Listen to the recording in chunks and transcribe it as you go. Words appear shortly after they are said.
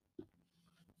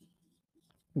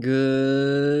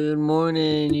Good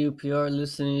morning, UPR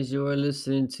listeners. You are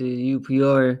listening to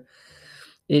UPR.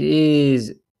 It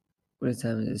is what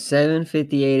time is it?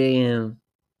 7:58 a.m.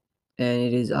 and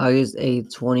it is August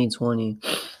 8th, 2020.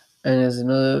 And it's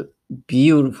another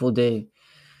beautiful day.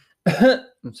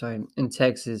 I'm sorry, in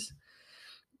Texas.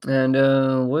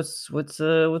 And what's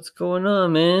going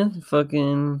on, man?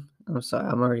 Fucking I'm sorry,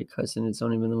 I'm already cussing. It's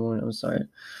only been the morning. I'm sorry.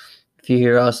 If you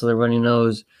hear also the runny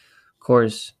nose, of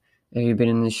course, if you've been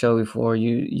in the show before,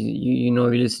 you know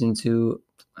you're listening to,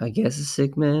 I guess, a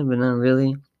sick man, but not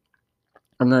really.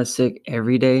 I'm not sick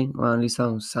every day. Well, at least I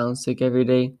don't sound sick every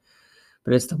day.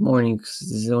 But it's the morning because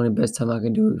this is the only best time I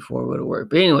can do it before I go to work.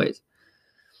 But anyways,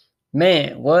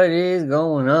 man, what is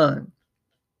going on?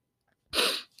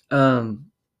 Um,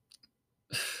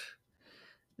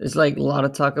 there's like a lot to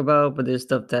talk about, but there's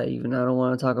stuff that even I don't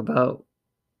want to talk about.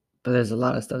 But there's a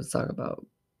lot of stuff to talk about.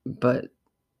 But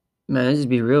man, let's just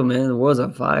be real, man. The world's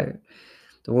on fire.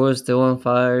 The world's still on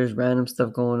fire. There's random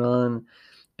stuff going on,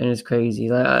 and it's crazy.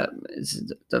 The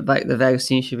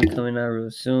vaccine should be coming out real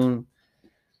soon,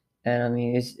 and I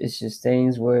mean it's just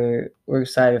things we're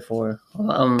excited for. Hold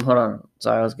on.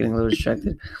 Sorry, I was getting a little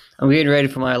distracted. I'm getting ready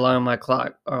for my alarm, my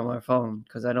clock, or my phone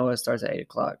because I know it starts at 8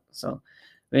 o'clock. So,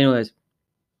 but anyways,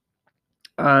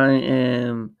 I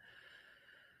am.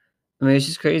 I mean, it's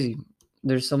just crazy.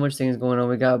 There's so much things going on.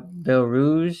 We got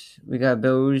Belarus. We got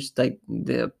Belarus, like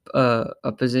the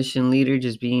opposition leader,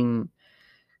 just being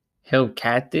held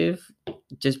captive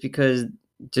just because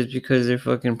their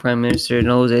fucking prime minister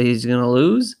knows that he's gonna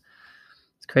lose.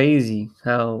 It's crazy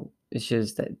how it's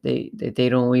just that they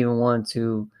don't even want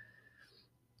to.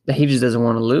 That he just doesn't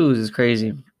want to lose. It's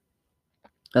crazy.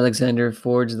 Alexander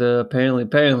forged the apparently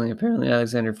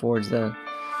Alexander forged the.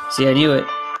 See, I knew it.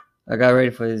 I got ready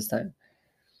for this time.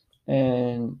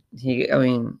 And I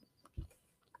mean,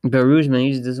 Belarus, man,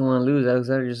 he just doesn't want to lose.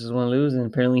 Alexander just doesn't want to lose, and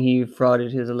apparently he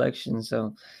frauded his election.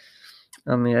 So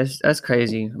I mean, that's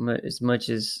crazy. As much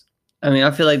as I mean,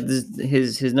 I feel like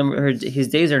his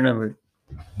days are numbered.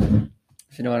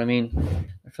 If you know what I mean.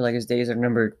 I feel like his days are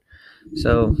numbered.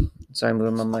 So sorry, I'm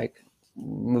moving my mic,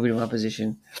 moving to my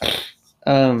position.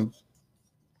 Um,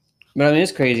 but I mean,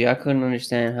 it's crazy. I couldn't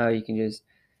understand how you can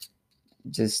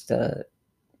just uh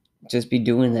just be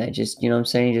doing that. Just what I'm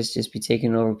saying. Just be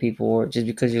taking over people, or just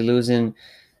because you're losing,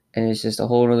 and it's just a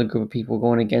whole other group of people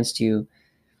going against you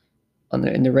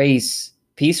in the race,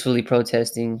 peacefully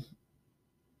protesting.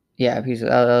 Yeah, peaceful.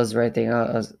 That was the right thing.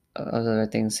 That was the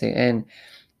right thing to say. And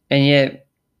yet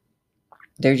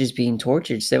they're just being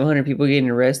tortured. 700 people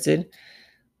getting arrested.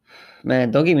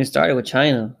 Man, don't get me started with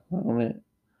China. Oh man.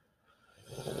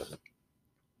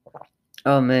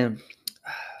 Oh man.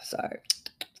 Sorry.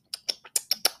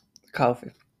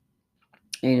 Coffee.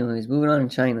 Anyways, moving on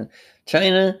to China.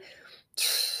 China,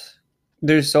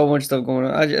 there's so much stuff going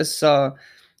on. I saw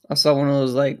one of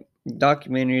those like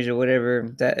documentaries or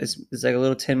whatever that is it's like a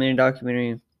little 10-minute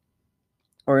documentary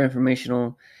or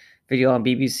informational video on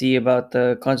BBC about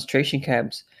the concentration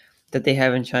camps that they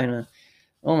have in China.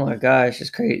 Oh my gosh, it's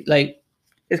crazy. Like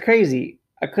it's crazy.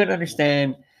 I couldn't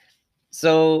understand.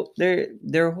 So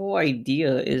their whole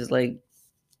idea is like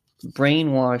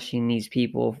brainwashing these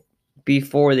people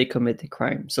before they commit the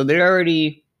crime. They're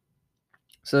already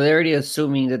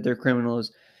assuming that they're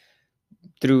criminals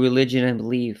through religion and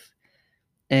belief.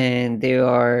 And they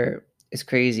are it's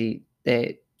crazy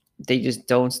that they just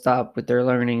don't stop with their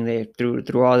learning. They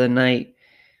through all the night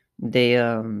they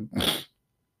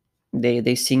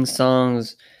sing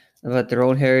songs about their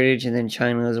own heritage and then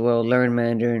China as well, learn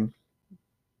Mandarin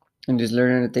and just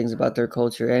learn other things about their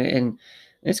culture. And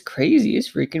it's crazy.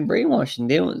 It's freaking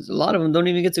brainwashing. A lot of them don't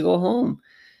even get to go home.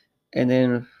 And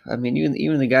then, I mean,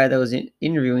 even the guy that was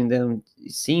interviewing them,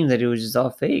 it seemed that it was just all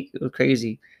fake. It was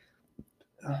crazy.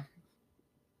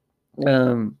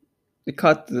 Um, they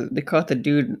caught the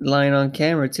dude lying on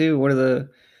camera too. I don't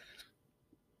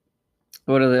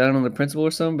know, the principal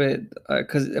or something, but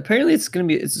because apparently it's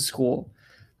a school.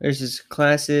 There's just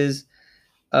classes,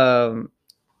 um,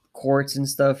 courts and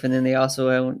stuff, and then they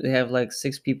have like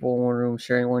 6 people in one room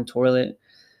sharing one toilet.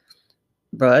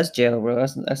 Bro, that's jail, bro.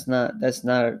 That's not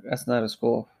a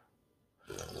school.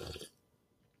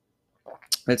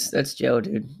 That's jail,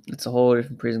 dude. It's a whole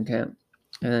different prison camp.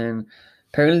 And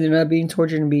apparently they're not being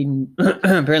tortured and being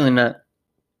apparently not.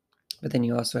 But then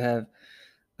you also have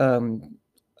um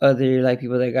other like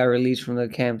people that got released from the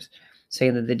camps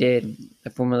saying that they did the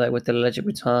former like with the electric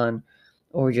baton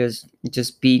or just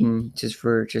beaten just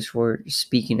for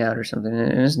speaking out or something.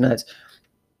 And it's nuts.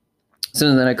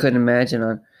 Something that I couldn't imagine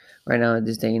on right now in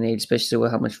this day and age, especially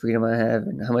with how much freedom I have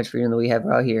and how much freedom that we have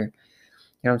out here.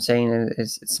 You know what I'm saying? And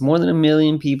it's more than a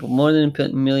million people, more than a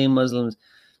million Muslims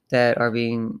that are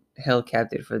being held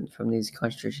captive from these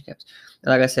concentration camps.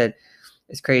 And like I said,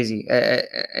 it's crazy.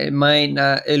 It might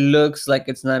not. It looks like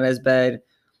it's not as bad,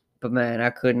 but man, I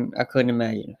couldn't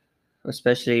imagine,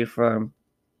 especially from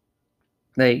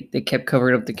they kept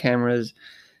covering up the cameras.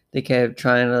 They kept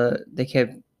setting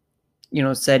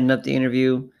up the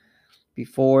interview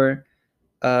before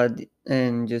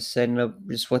and just setting up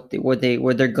just what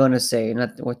they're gonna say,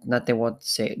 not they want to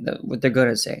say, what they're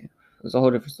gonna say. It was a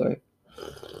whole different story.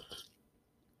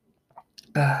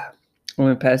 We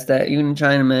went past that. Even in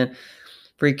China, man,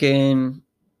 freaking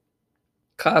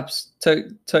cops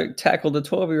tackled a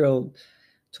 12-year old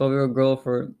girl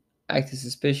for acting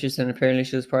suspicious, and apparently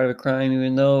she was part of a crime,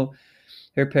 even though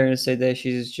her parents said that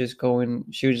she was just gonna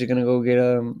go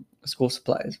get school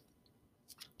supplies.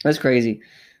 That's crazy.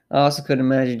 I also couldn't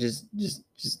imagine just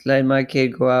letting my kid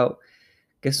go out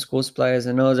get school supplies.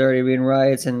 I know there's already been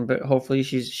riots, but hopefully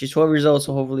she's 12 years old,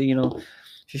 so hopefully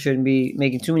she shouldn't be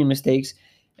making too many mistakes.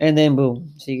 And then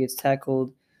boom, she gets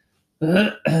tackled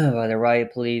by the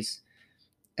riot police,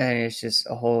 and it's just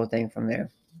a whole thing from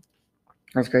there.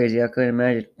 That's crazy. I couldn't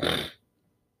imagine. I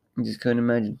just couldn't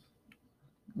imagine.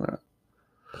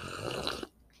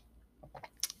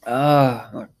 Oh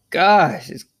my gosh,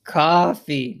 it's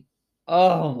coffee.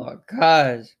 Oh my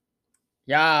gosh.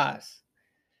 Yes.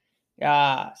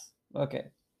 Yes. Okay.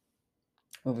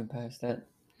 Moving past that.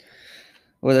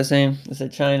 What was I saying? I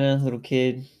said China, little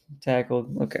kid,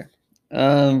 tackled. Okay.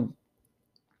 Um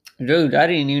Dude, I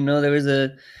didn't even know there was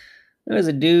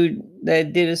a dude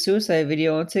that did a suicide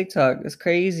video on TikTok. That's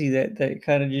crazy. That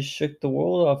kind of just shook the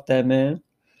world off that man.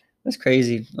 That's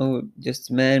crazy. Oh,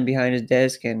 just a man behind his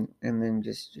desk and then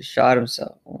just shot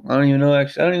himself. I don't even know.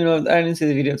 Actually, I don't even know. I didn't see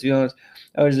the video, to be honest.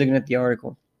 I was looking at the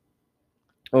article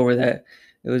over that.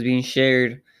 It was being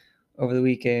shared over the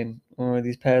weekend or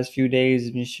these past few days.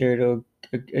 It's been shared.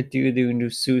 A dude doing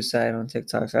suicide on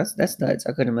TikTok. So that's nuts.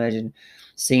 I couldn't imagine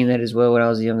seeing that as well when I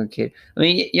was a younger kid. I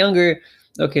mean, younger.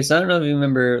 Okay, so I don't know if you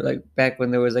remember, like back when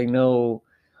there was like no,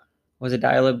 was it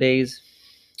dial-up days?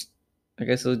 I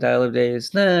guess it was dial-up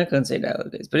days. Nah, I couldn't say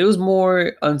dial-up days, but it was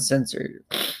more uncensored,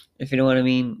 if you know what I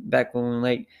mean. Back when we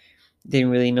like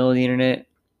didn't really know the internet,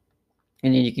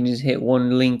 and then you can just hit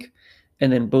one link,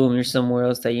 and then boom, you're somewhere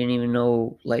else that you didn't even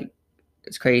know. Like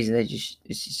it's crazy.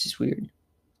 It's just weird.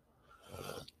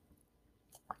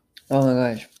 Oh my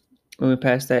gosh, we went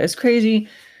past that. It's crazy.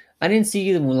 I didn't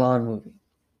see the Mulan movie.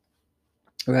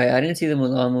 Right, I didn't see the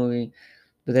Mulan movie,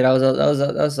 but then that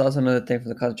was also another thing from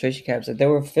the concentration camps that they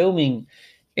were filming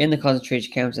in the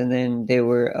concentration camps, and then they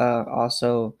were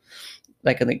also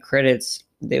like in the credits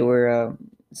they were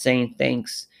saying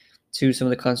thanks to some of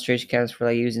the concentration camps for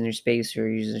like using their space or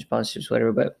using their sponsorships,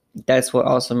 whatever. But that's what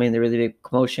also made the really big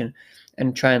commotion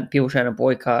and people trying to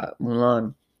boycott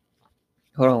Mulan.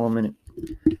 Hold on 1 minute.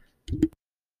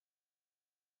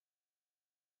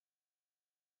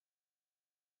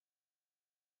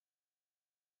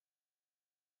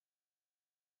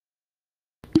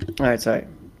 All right, sorry.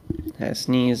 I had a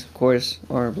sneeze, of course,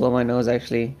 or blow my nose.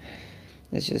 Actually,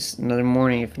 it's just another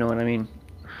morning, if you know what I mean.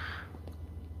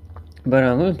 But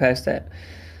moving past that,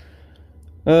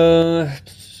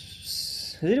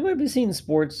 has anybody been seeing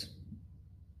sports?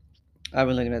 I've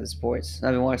been looking at the sports.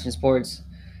 I've been watching sports.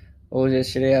 What was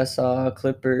yesterday? I saw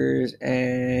Clippers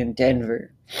and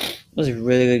Denver. It was a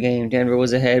really good game. Denver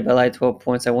was ahead by like 12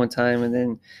 points at one time, and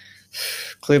then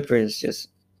Clippers just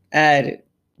added,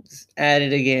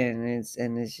 added again.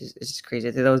 And it's just crazy.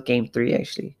 I think that was game three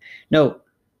actually. No,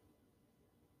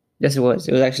 yes it was.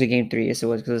 It was actually game three. Yes it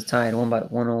was because it was tied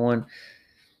 1-1.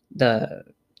 The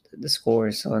the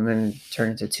scores, so and then it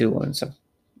turned into 2-1. So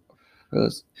it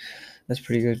was that's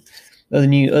pretty good.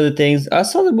 Other things. I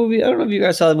saw the movie. I don't know if you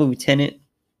guys saw the movie Tenet,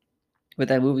 but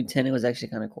that movie Tenet was actually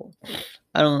kind of cool.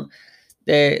 I don't.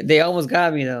 They almost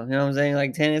got me though. You know what I'm saying?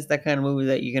 Like Tenet's that kind of movie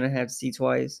that you're gonna have to see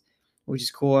twice, which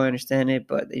is cool. I understand it,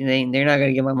 but they're not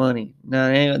gonna get my money. No,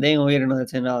 they ain't gonna get another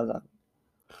 $10 off.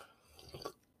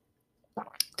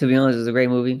 To be honest, it was a great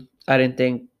movie. I didn't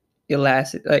think it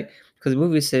lasted because the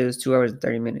movie said it was 2 hours and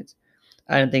 30 minutes.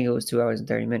 I didn't think it was 2 hours and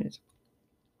 30 minutes.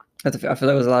 I feel like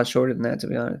it was a lot shorter than that, to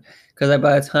be honest. Because like,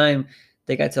 by the time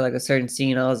they got to like a certain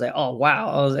scene, I was like, oh wow!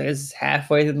 I was like, this is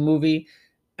halfway through the movie,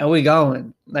 and we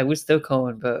going. Like we're still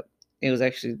going, but it was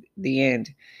actually the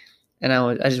end, and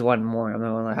I just wanted more. I'm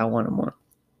not gonna lie, I wanted more.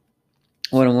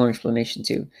 I wanted more explanation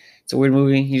too. It's a weird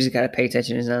movie. You just gotta pay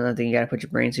attention. It's not nothing you gotta put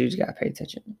your brain to. You just gotta pay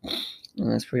attention.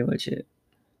 And that's pretty much it.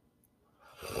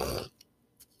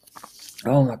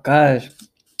 Oh my gosh,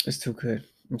 it's too good.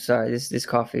 I'm sorry. This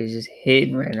coffee is just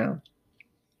hitting right now.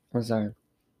 I'm sorry.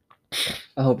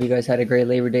 I hope you guys had a great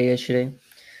Labor Day yesterday,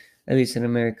 at least in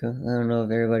America. I don't know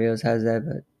if everybody else has that,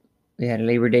 but we had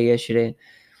Labor Day yesterday.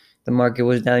 The market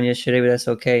was down yesterday, but that's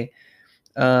okay.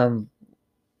 Um,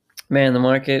 Man, the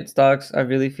market stocks, I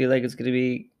really feel like it's going to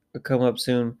be come up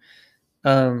soon.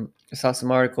 I saw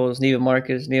some articles. Neiman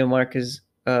Marcus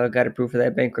got approved for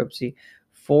that bankruptcy.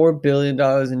 $4 billion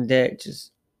in debt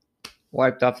just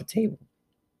wiped off the table.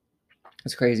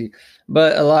 It's crazy.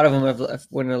 But a lot of them have,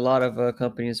 when a lot of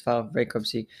companies file for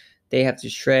bankruptcy, they have to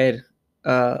shred,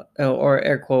 or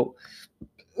air quote,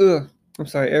 I'm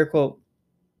sorry, air quote,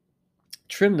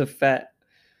 trim the fat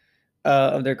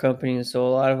of their company. So a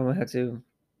lot of them have to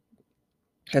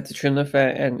trim the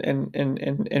fat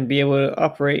and be able to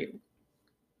operate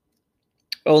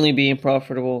only being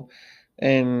profitable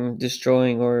and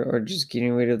destroying or just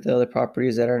getting rid of the other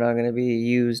properties that are not going to be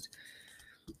used.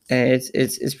 And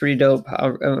it's pretty dope.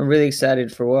 I'm really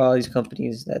excited for all these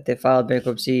companies that they filed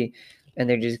bankruptcy, and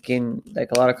they're just getting,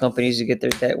 like, a lot of companies to get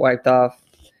their debt wiped off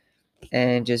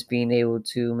and just being able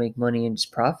to make money and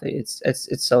just profit.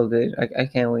 It's so good. I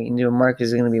can't wait. New Market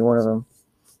is going to be one of them.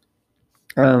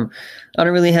 I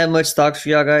don't really have much stocks for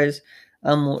y'all guys.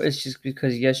 It's just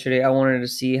because yesterday I wanted to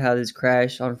see how this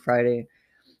crash on Friday,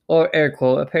 or air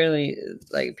quote. Apparently,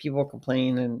 like, people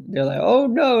complain and they're like, "Oh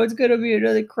no, it's gonna be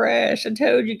another crash." I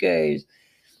told you guys.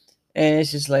 And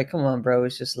it's just like, come on, bro.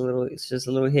 It's just a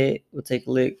little hit. We'll take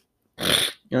a lick. You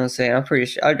know what I'm saying? I'm pretty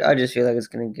sure. I just feel like it's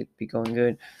gonna be going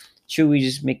good. Chewy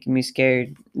just making me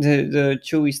scared. The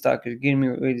Chewy stock is getting me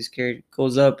really scared. It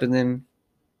goes up, and then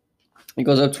it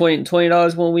goes up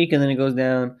 $20 one week, and then it goes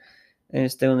down, and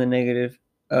it's still in the negative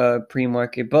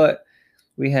pre-market. But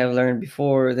we have learned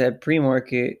before that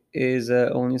pre-market is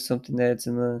only something that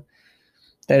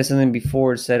is something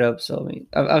before it's set up. So I mean,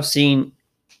 I've seen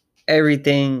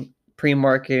everything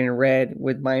pre-market in red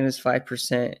with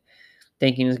 -5%,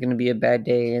 thinking it's going to be a bad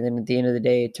day, and then at the end of the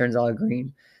day, it turns all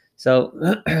green. So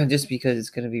just because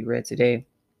it's going to be red today,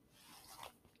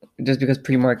 just because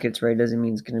pre-market's red doesn't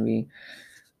mean it's going to be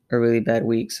a really bad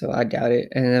week. So I doubt it.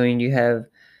 And I mean, you have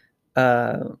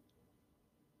uh,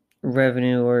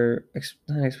 revenue or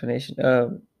not explanation.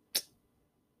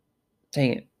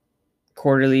 Dang it,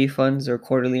 quarterly funds or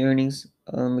quarterly earnings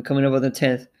coming up on the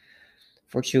 10th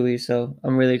for Chewy. So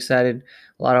I'm really excited.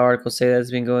 A lot of articles say that it's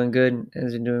been going good and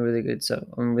it's been doing really good. So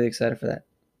I'm really excited for that.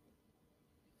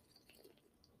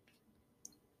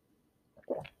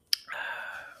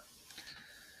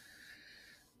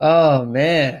 Oh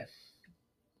man,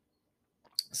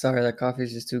 sorry, that coffee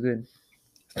is just too good.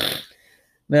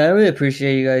 Man, I really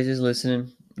appreciate you guys just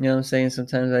listening. You know what I'm saying?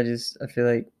 Sometimes I feel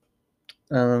like,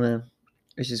 I don't know, man.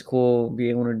 It's just cool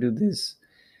being able to do this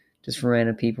just for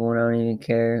random people and I don't even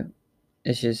care.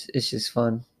 It's just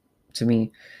fun to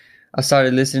me. I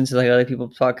started listening to, like, other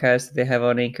people's podcasts that they have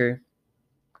on Anchor.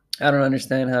 I don't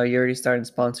understand how you're already starting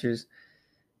sponsors,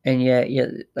 and yet,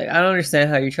 like, I don't understand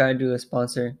how you're trying to do a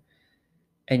sponsor,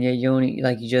 and yet you only,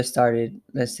 like, you just started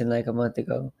less than like a month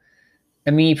ago.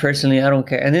 And me personally, I don't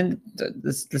care. And then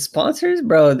the sponsors,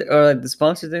 bro, or like the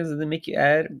sponsor things that they make you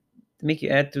add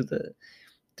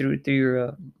through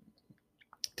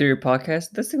your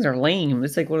podcast. Those things are lame.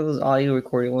 It's like one of those audio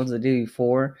recorded ones that did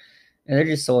before, and they're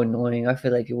just so annoying. I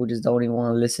feel like people just don't even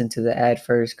want to listen to the ad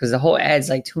first because the whole ad's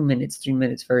like 2 minutes, 3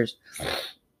 minutes first.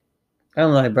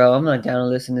 I'm like, bro, I'm not down to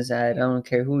listen to this ad. I don't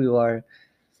care who you are,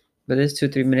 but this 2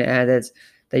 3 minute ad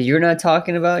that you're not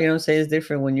talking about. You know what I'm saying? It's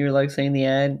different when you're like saying the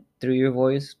ad through your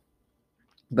voice,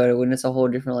 but when it's a whole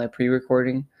different, like,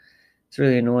 pre-recording, it's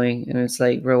really annoying. And it's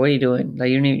like, bro, what are you doing?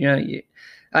 Like,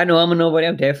 I know I'm a nobody.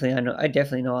 I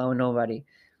definitely know I'm a nobody.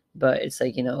 But it's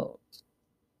like, if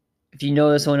you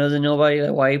know that someone else is a nobody,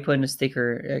 like, why are you putting a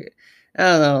sticker? Like, I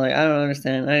don't know. Like, I don't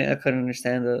understand. I couldn't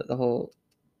understand the whole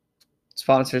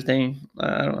sponsor thing.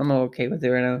 I'm okay with it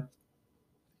right now.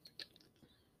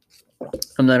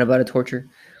 I'm not about to torture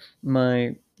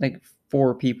my, like,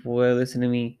 4 people that listen to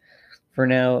me for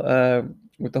now,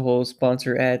 with the whole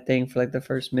sponsor ad thing for like the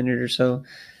first minute or so.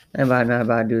 I'm not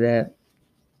about to do that.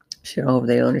 Shit, I hope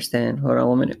they understand. Hold on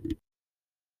 1 minute.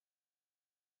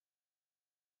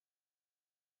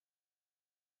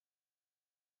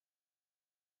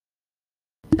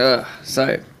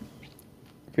 Sorry.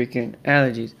 Freaking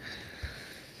allergies.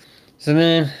 So,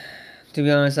 man, to be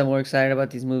honest, I'm more excited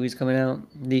about these movies coming out,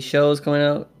 these shows coming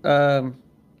out. The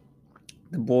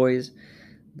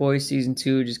Boys season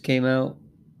 2 just came out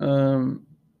um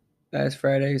last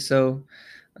Friday, so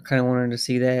I kind of wanted to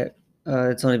see that.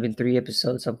 It's only been 3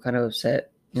 episodes, so I'm kind of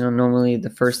upset. Normally the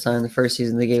first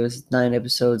season, they gave us 9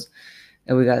 episodes,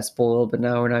 and we got spoiled. But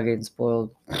now we're not getting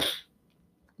spoiled,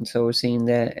 and so we're seeing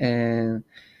that. And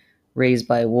Raised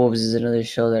by Wolves is another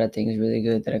show that I think is really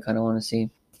good that I kind of want to see.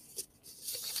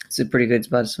 It's a pretty good. It's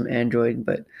about some android,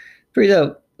 but pretty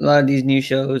dope. A lot of these new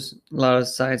shows, a lot of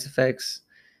science effects.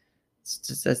 It's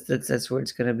just, that's where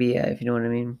it's gonna be at, if you know what I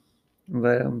mean.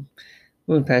 But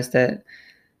moving past that,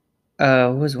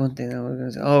 what was one thing that I was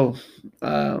gonna say? Oh,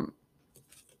 um,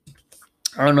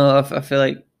 I don't know. I feel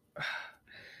like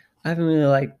I haven't really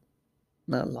like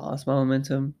not lost my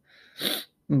momentum,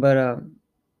 but I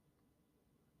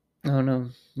don't know.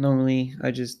 Normally,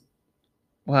 I just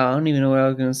wow. I don't even know what I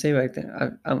was gonna say back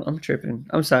then. I'm tripping.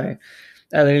 I'm sorry.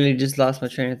 I literally just lost my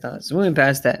train of thought. So moving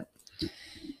past that,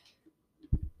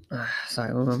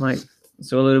 sorry, with my mic.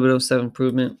 So a little bit of self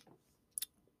improvement.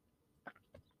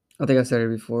 I think I said it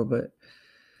before, but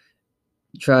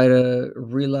try to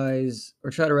realize or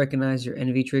try to recognize your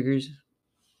envy triggers.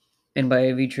 And by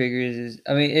envy triggers is,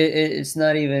 I mean, it's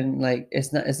not even like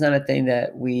it's not a thing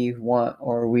that we want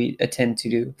or we attend to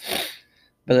do.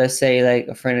 But let's say like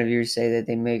a friend of yours say that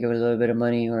they make a little bit of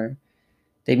money or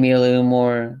they meet a little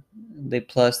more, they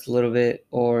plus a little bit,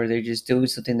 or they're just doing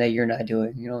something that you're not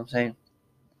doing. You know what I'm saying?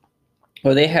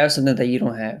 Or they have something that you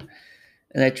don't have,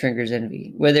 and that triggers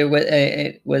envy, whether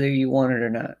you want it or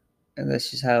not. And that's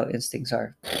just how instincts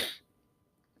are.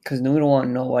 Because we don't want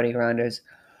nobody around us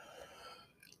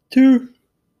to.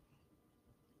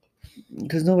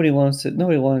 Because nobody wants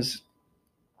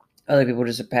other people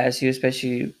to surpass you,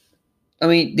 especially. I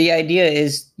mean, the idea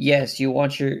is yes, you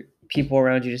want your people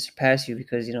around you to surpass you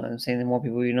because you know what I'm saying. The more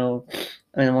people you know,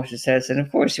 I mean, the more success, and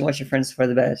of course, you want your friends for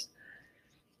the best.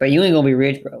 But you ain't gonna be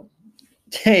rich, bro.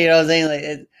 You know what I'm saying? Like,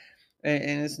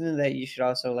 and it's something that you should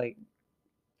also like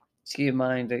keep in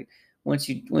mind. Like, once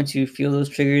you feel those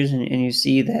triggers and you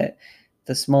see that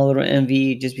the small little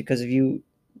envy just because of you,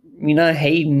 you're not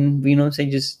hating. But you know what I'm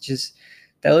saying? Just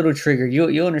that little trigger.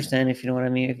 You'll understand if you know what I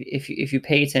mean. If you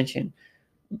pay attention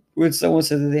when someone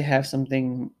says that they have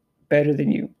something better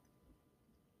than you,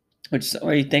 which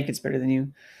or you think it's better than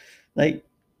you, like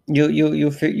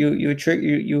you'll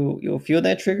feel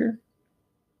that trigger.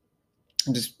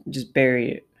 Just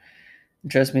bury it.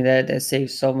 Trust me, that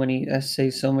saves so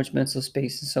much mental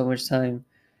space and so much time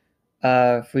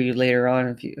for you later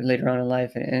on later on in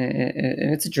life, and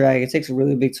it's a drag. It takes a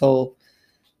really big toll.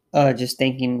 Just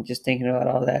thinking about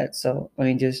all that. So I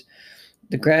mean, just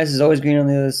the grass is always green on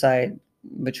the other side.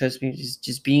 But trust me,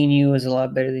 just being you is a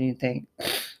lot better than you think.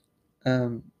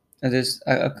 Um, I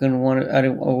couldn't want to I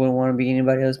wouldn't want to be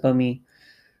anybody else but me.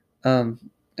 Um,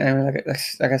 and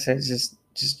like I said, just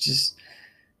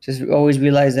always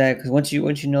realize that because once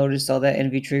you notice all that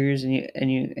envy triggers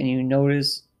and you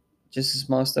notice just the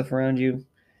small stuff around you,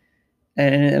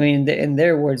 and I mean in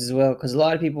their words as well, because a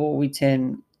lot of people we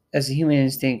tend as a human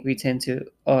instinct we tend to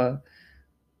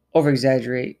over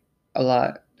exaggerate a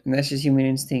lot, and that's just human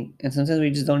instinct, and sometimes we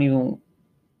just don't even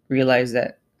realize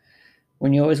that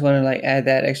when you always want to like add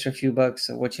that extra few bucks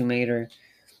of what you made or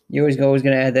you're always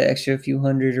gonna add that extra few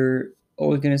hundred, or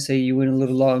always gonna say you went a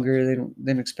little longer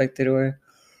than expected, or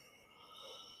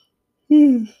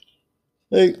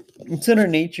like it's in our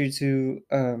nature to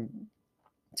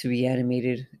be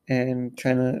animated and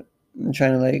trying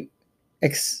to like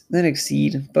not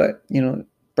exceed, but you know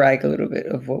brag a little bit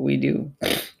of what we do,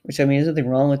 which I mean there's nothing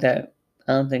wrong with that.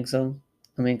 I don't think so.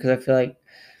 I mean, because I feel like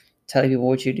telling people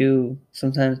what you do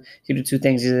sometimes you do two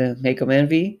things: either make them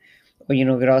envy, or you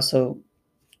know could also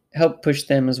help push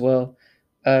them as well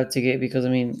to get because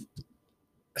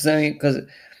because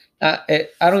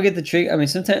I don't get the trick. I mean,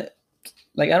 sometimes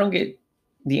like I don't get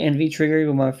the envy trigger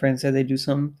when my friends say they do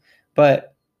something,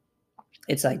 but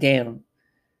it's like, damn,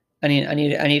 I need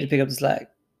to pick up the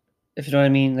slack. If you know what I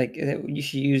mean, like you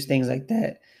should use things like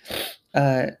that.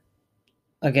 Uh,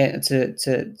 Again,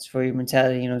 to for your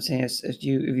mentality, you know what I'm saying? If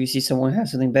you see someone have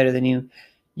something better than you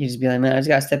just be like, man, I just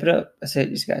gotta step it up. I said,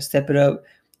 you just gotta step it up.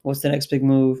 What's the next big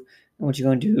move? And what you're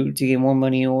gonna do to get more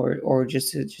money, or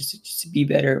just to be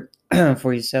better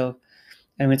for yourself.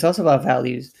 I mean, it's also about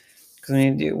values. Because I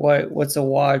mean, what's a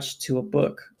watch to a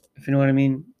book? If you know what I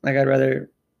mean. Like, I'd rather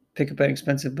pick up an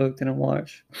expensive book than a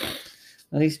watch.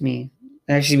 At least me.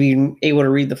 Actually, being able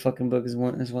to read the fucking book is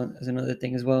another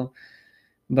thing as well.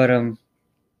 But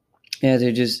yeah,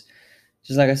 they're just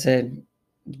like I said,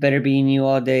 it's better being you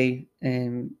all day,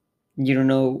 and you don't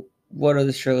know what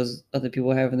other struggles other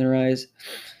people have in their eyes,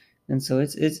 and so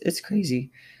it's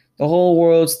crazy. The whole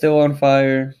world's still on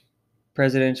fire.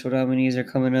 Presidential nominees are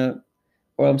coming up,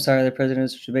 or I'm sorry, the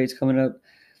presidential debate's coming up.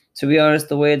 To be honest,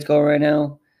 the way it's going right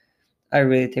now, I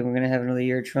really think we're gonna have another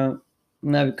year of Trump.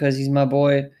 Not because he's my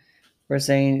boy. We're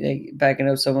saying like, backing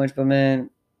up so much, but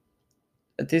man,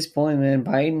 at this point, man,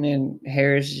 Biden and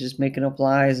Harris is just making up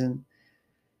lies, and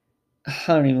I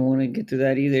don't even want to get through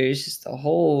that either. It's just the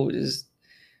whole just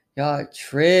y'all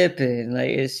tripping. Like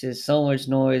it's just so much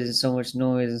noise and so much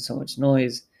noise and so much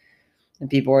noise, and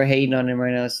people are hating on him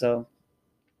right now. So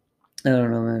I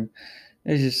don't know, man.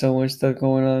 There's just so much stuff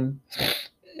going on,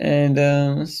 and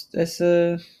that's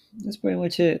pretty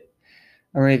much it.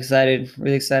 I'm really excited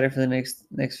for the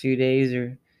next few days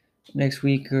or next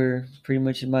week or pretty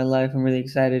much in my life. I'm really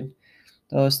excited.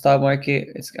 The stock market,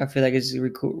 I feel like it's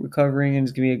recovering and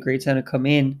it's gonna be a great time to come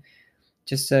in,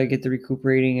 just to get the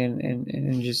recuperating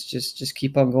and just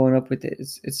keep on going up with it.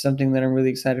 It's something that I'm really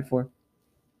excited for.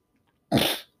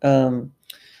 Um,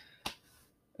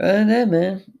 and then,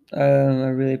 man, I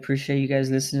really appreciate you guys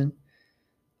listening.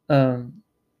 Um,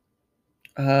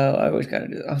 I always gotta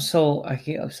do. I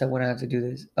get upset when I have to do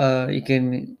this. You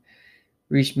can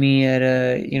reach me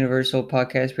at Universal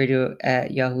Podcast Radio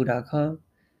at yahoo.com.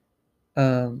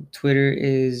 Twitter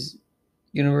is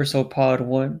Universal Pod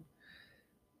One.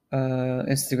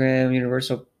 Instagram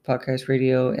Universal Podcast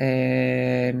Radio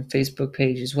and Facebook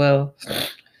page as well.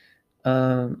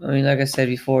 I mean, like I said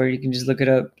before, you can just look it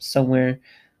up somewhere.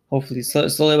 Hopefully,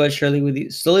 slowly but surely with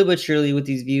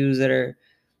these views that are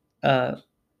uh,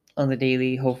 on the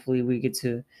daily. Hopefully, we get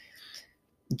to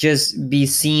just be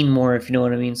seen more, if you know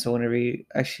what I mean. So whenever you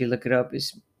actually look it up,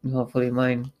 is hopefully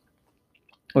mine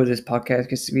or this podcast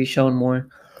gets to be shown more.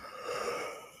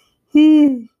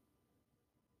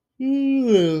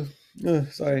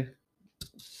 Sorry,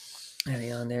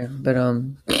 hang on there, but I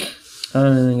don't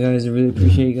know, guys. I really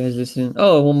appreciate you guys listening.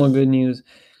 Oh, one more good news.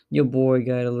 Your boy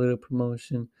got a little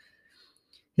promotion.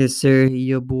 Yes, sir.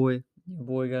 Your boy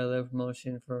got a little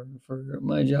promotion for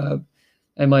my job.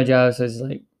 And my job says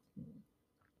like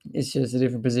it's just a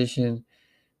different position,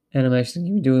 and I'm actually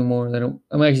gonna be doing more than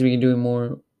I'm actually gonna be doing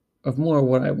more of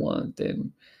what I want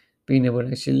than being able to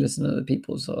actually listen to other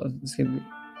people. So it's gonna be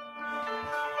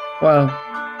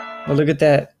wow. Well, look at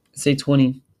that. It's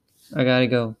 8:20. I gotta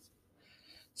go.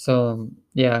 So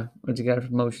yeah, I just got a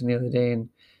promotion the other day, and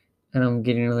I'm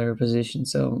getting another position.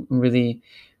 So I'm really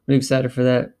excited for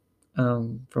that,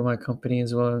 for my company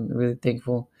as well. I'm really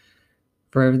thankful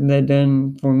for everything they've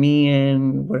done for me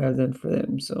and what I've done for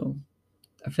them. So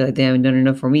I feel like they haven't done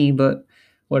enough for me, but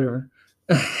whatever.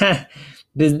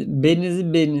 Business is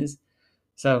business.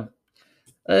 So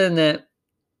other than that,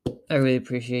 I really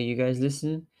appreciate you guys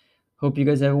listening. Hope you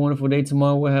guys have a wonderful day.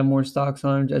 Tomorrow we'll have more stocks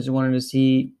on. I just wanted to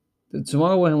see.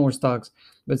 Tomorrow we'll have more stocks,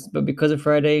 but because of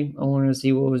Friday, I wanted to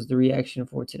see what was the reaction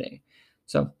for today.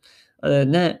 So, other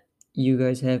than that, you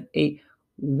guys have a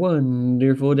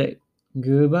wonderful day.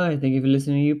 Goodbye. Thank you for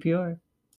listening to UPR.